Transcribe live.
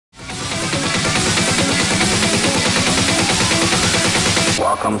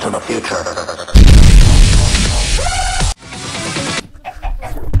Welcome to the future.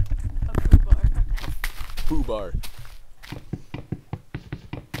 Poo bar.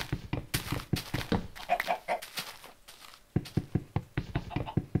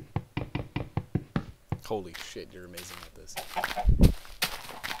 Holy shit, you're amazing at this. Get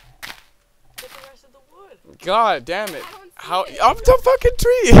the rest of the wood. God damn it. How up the fucking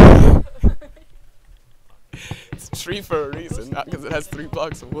tree? It's a tree for a reason, not because it has 3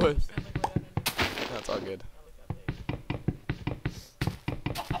 blocks of wood. That's all good.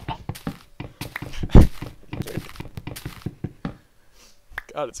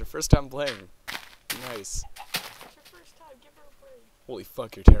 God, it's your first time playing. Nice. It's your first time. Give her a break. Holy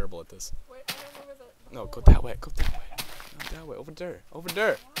fuck, you're terrible at this. Wait, I don't know where the No, go that way. Go that way. No, that way. Over there. Over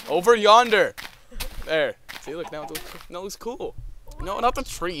there. Over yonder. There. See, look, now it looks, no, it looks cool. No, not the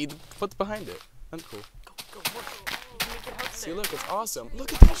tree. What's behind it? That's cool. Go, work. You can make your house See, there. look, it's awesome.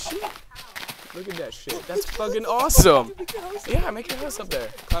 Look at that shit. Look at that shit. That's fucking awesome. Yeah, make your house up there.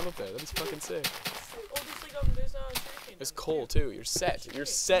 Climb up there. That's fucking sick. Oh, there's sugarcane. There's coal too. You're set. You're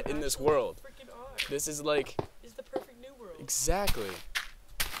set in this world. Freaking are. This is like This is the perfect new world. exactly.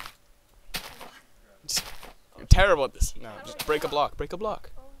 You're terrible at this. No, just break a block. Break a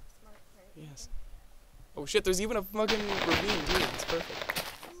block. Oh, smart, right? Yes. Oh shit, there's even a fucking ravine, dude. It's perfect.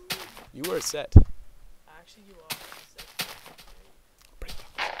 You are set. Actually, you are. Break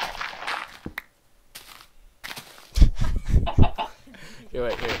block. Here,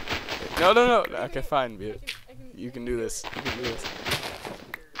 wait, here. No. Okay, fine, dude. You can do this. You can do this.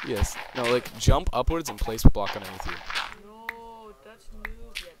 Yes. No, like, jump upwards and place a block underneath you. No, that's noob.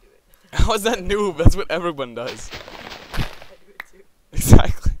 Yeah, do it. How is that noob? That's what everyone does. I do it too.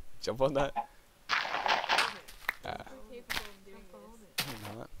 Exactly. Jump on that. I'm capable of doing this.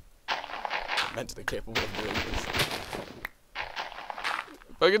 I'm not. I'm mentally capable of doing this.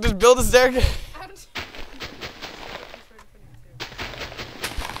 If I could just build a staircase.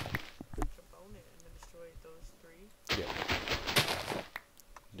 Yeah.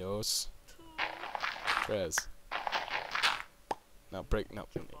 Dos. Tres. Now break. No.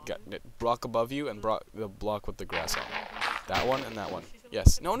 Got block above you and the block with the grass on it. That one and that one.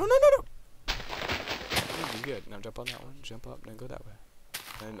 Yes. No. You're good. Now jump on that one. Jump up. Then go that way.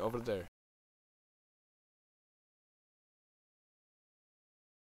 And over there.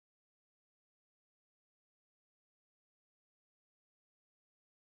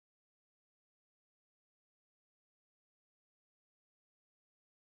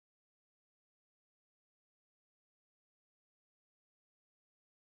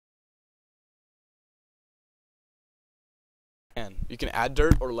 And you can add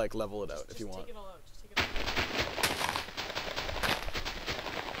dirt or like level it out if you want. Take it all out. Just take it all out.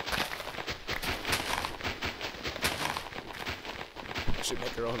 You should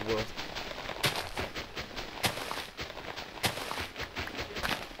make your own world.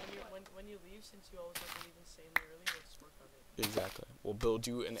 When you leave, since you always have to leave insanely early, we'll just work on it. Exactly. We'll build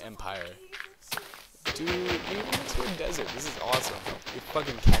you an empire. Dude, you went to a desert. This is awesome. You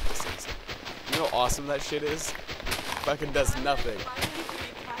fucking cactuses. You know how awesome that shit is? Fucking does nothing.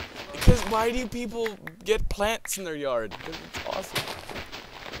 Because why do people get plants in their yard? Because it's awesome.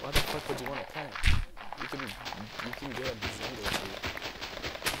 Why the fuck would you want a plant? You can get a jungle tree.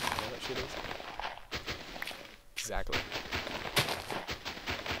 You know what that shit is? Exactly.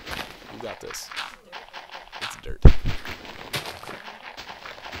 You got this. It's dirt.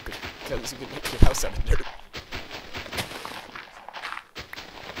 Because you can make your house out of dirt.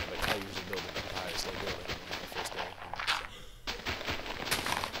 Like I usually build an empire, so I build it on the first day.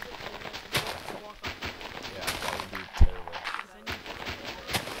 Yeah, that would be terrible.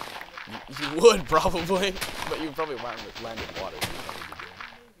 You would probably, but you would probably land in water. So you probably be good.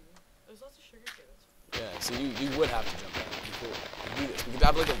 There's lots of sugar canes. Yeah, so you would have to jump out. It'd be cool. We do this. We could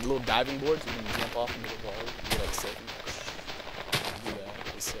have like a little diving board so you can jump off into the water. You get like sick. Do that.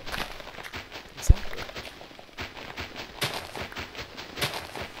 It'd be sick. Exactly.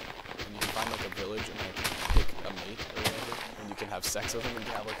 And you can find like a village and like pick a mate or whatever, and you can have sex with them and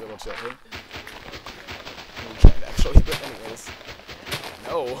you can have like little children. You can't actually, but anyways.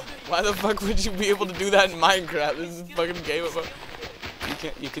 No. Why the fuck would you be able to do that in Minecraft? This is a fucking game about.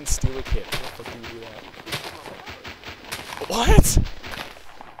 You can steal a kid. How the fuck do you do that? What?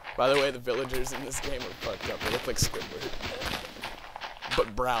 By the way, the villagers in this game are fucked up. They look like Squidward.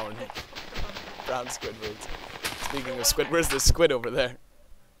 But brown. Brown Squidwards. Speaking of Squidwards, there's Squid over there.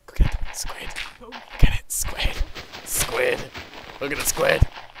 Go get it. Squid. Get it. Squid. Squid. Look at the squid.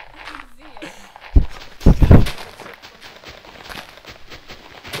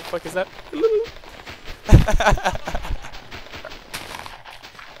 What the fuck is that?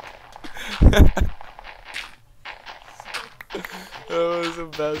 That was the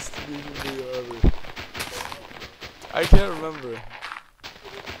best YouTube video ever. I can't remember.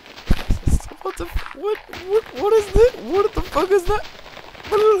 What the what is this? What the fuck is that?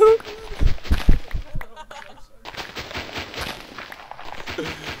 That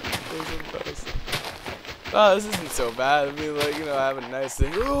was the best. Oh, this isn't so bad. I mean, like, you know, I have a nice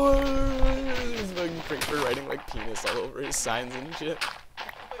thing. He's like Frankfurt writing like penis all over his signs and shit.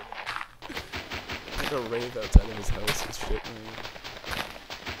 Like a rave outside of his house is shit.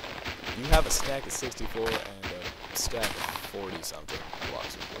 You have a stack of 64 and a stack of 40 something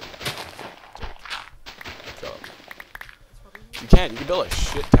blocks of wood. Shut up. You can build a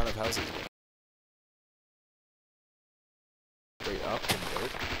shit ton of houses. Straight up in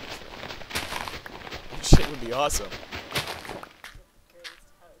dirt. Shit would be awesome.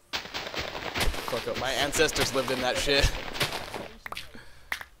 Fuck up. My ancestors lived in that shit.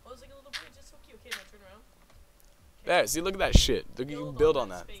 There, see, look at that shit. Look, you can build on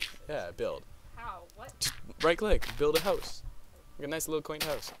that. Yeah, build. How? What? Just right click, build a house. Like a nice little quaint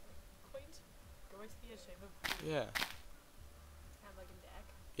house. Quaint? Go right to the edge, shape of. Yeah. Have like a deck.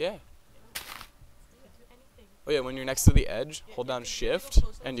 Yeah. You can do anything. Oh yeah, when you're next to the edge, hold down shift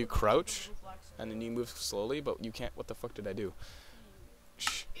and you crouch and then you move slowly, but you can't. What the fuck did I do?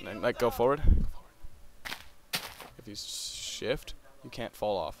 Shh. And then, like, go forward. If you shift, you can't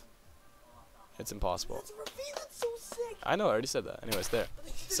fall off. It's impossible. That's so sick. I know, I already said that. Anyways, there.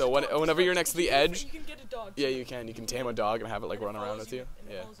 So whenever you're next to the edge, You can get a dog. yeah, you can tame a dog and have it like run around with you.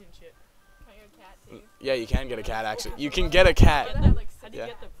 Yeah. Can I get a cat too? Yeah, you can get a cat actually. You can get a cat. How do you Yeah.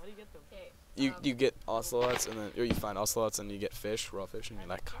 get them? How do you get them? Okay. You get ocelots and then or you find ocelots and you get fish, raw fish, and you're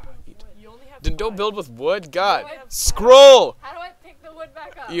like, eat. You only have Then don't 5. build with wood. God, I have scroll. How do I pick the wood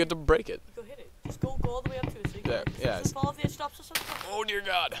back up? You have to break it. Go hit it. Just go all the way up to it. So you There, can yeah. Just fall off the edge. Stop. Oh dear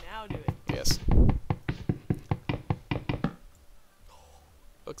God. Now do it. Yes.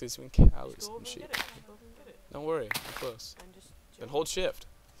 Look, there's even cows Just go over and and sheep. get it. Just go over and get it. Don't worry, I'm close. And just Then jump. hold shift.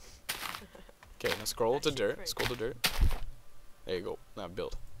 Okay, now scroll That to shit dirt. breaks. Scroll to dirt. There you go. Now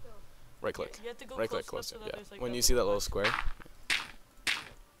build. Right click. You have to go Right click close closer. enough so that Yeah. there's, like, When that you see that little black square.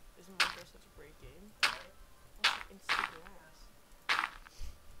 Isn't Minecraft such a great game? That's like instant grass.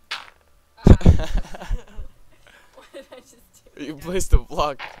 What did I just do? You placed a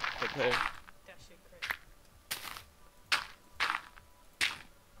block right there. That shit crazy.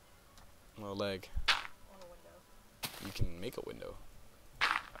 No leg. On a window. You can make a window.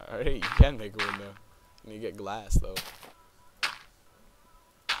 Alright, you can make a window. You need to get glass though.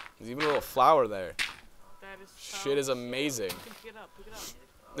 There's even a little flower there. That is Shit is amazing. You can pick it up.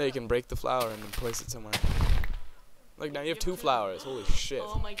 There you can break the flower and then place it somewhere. Look, now you have 2 flowers. Holy shit.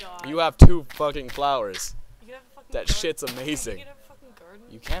 Oh my god. You have 2 fucking flowers. You can have a fucking That garden. shit's You amazing. can have a fucking garden.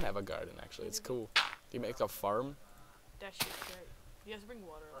 You can have a garden actually. It's cool. You make a farm. That shit's great. You have to bring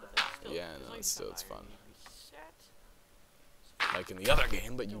water up, but still. Yeah, as no, long as it's you still have it's iron, fun. you'd be set. Like in the other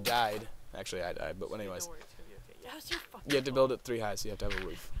game, but you died. Actually, I died. But Yeah, anyways, don't worry, it's gonna be okay. Yes, you're fucking you have to fine. build it 3 high, so you have to have a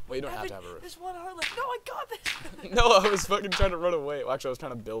roof. Well, you don't have to have a roof. There's one heart left. No, I got this. No, I was fucking trying to run away. Well, actually, I was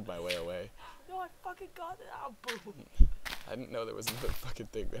trying to build my way away. No, I fucking got it. Oh, boom. I didn't know there was another fucking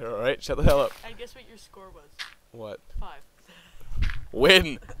thing there. All right, shut the hell up. And guess what your score was? What? 5.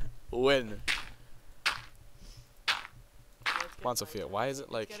 Win. Win. Let's get Come on, Sophia. nighttime. Why is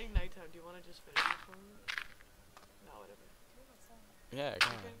it like? It's getting nighttime. Do you want to just finish it for me? No, whatever. Yeah,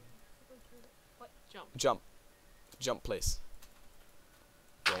 come on. What? Jump. Jump. Jump place.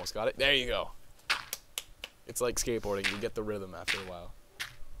 You almost got it. There you go. It's like skateboarding. You get the rhythm after a while.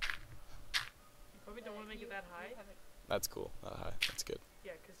 You probably don't want to make it that high. That's cool. Not high. That's good.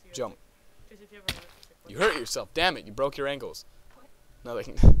 Yeah, because you Jump. Because if you have a roof, it's like, You hurt yourself. Damn it. You broke your ankles. No, they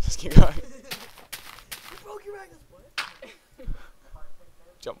can just keep going. You broke your ankles. What?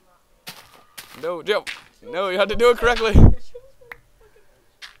 Jump. No, jump. No, you have to do it correctly.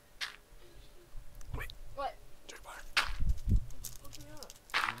 What? Look me up.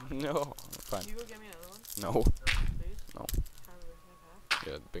 No. Fine. Can you go get me another one, No. please? No. Have a half.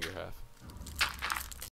 Yeah, bigger half.